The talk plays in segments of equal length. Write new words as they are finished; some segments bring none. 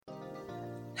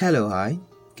Hello, hi,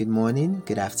 good morning,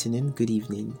 good afternoon, good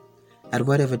evening. At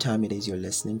whatever time it is you're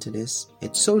listening to this,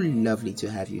 it's so lovely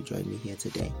to have you join me here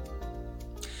today.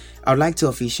 I would like to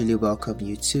officially welcome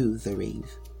you to The Rave.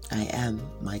 I am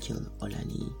Michael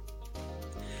Olaniyi.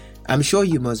 I'm sure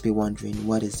you must be wondering,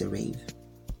 what is the rave?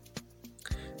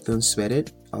 Don't sweat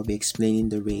it, I'll be explaining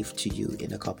the rave to you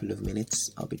in a couple of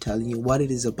minutes. I'll be telling you what it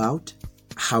is about,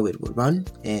 how it will run,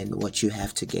 and what you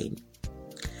have to gain.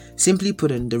 Simply put,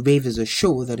 the rave is a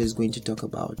show that is going to talk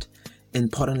about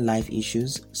important life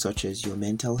issues such as your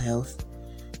mental health,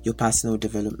 your personal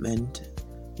development,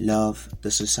 love,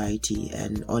 the society,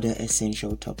 and other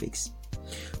essential topics,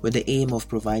 with the aim of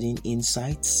providing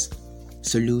insights,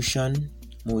 solution,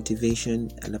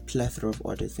 motivation, and a plethora of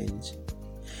other things.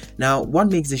 Now, what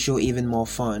makes the show even more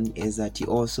fun is that you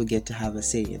also get to have a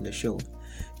say in the show.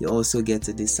 You also get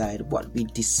to decide what we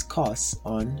discuss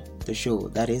on the show.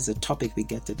 That is a topic we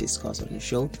get to discuss on the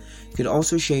show. You could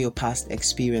also share your past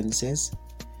experiences,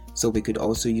 so we could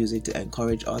also use it to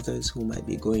encourage others who might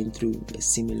be going through a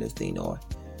similar thing, or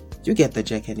you get the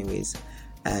check anyways.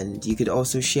 And you could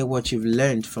also share what you've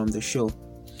learned from the show.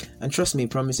 And trust me, it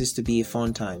promises to be a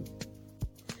fun time.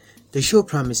 The show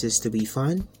promises to be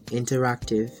fun,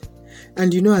 interactive,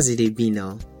 and you know as it be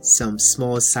now, some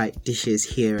small side dishes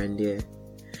here and there.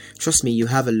 Trust me, you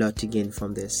have a lot to gain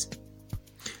from this.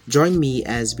 Join me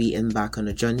as we embark on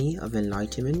a journey of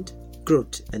enlightenment,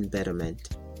 growth, and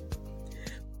betterment.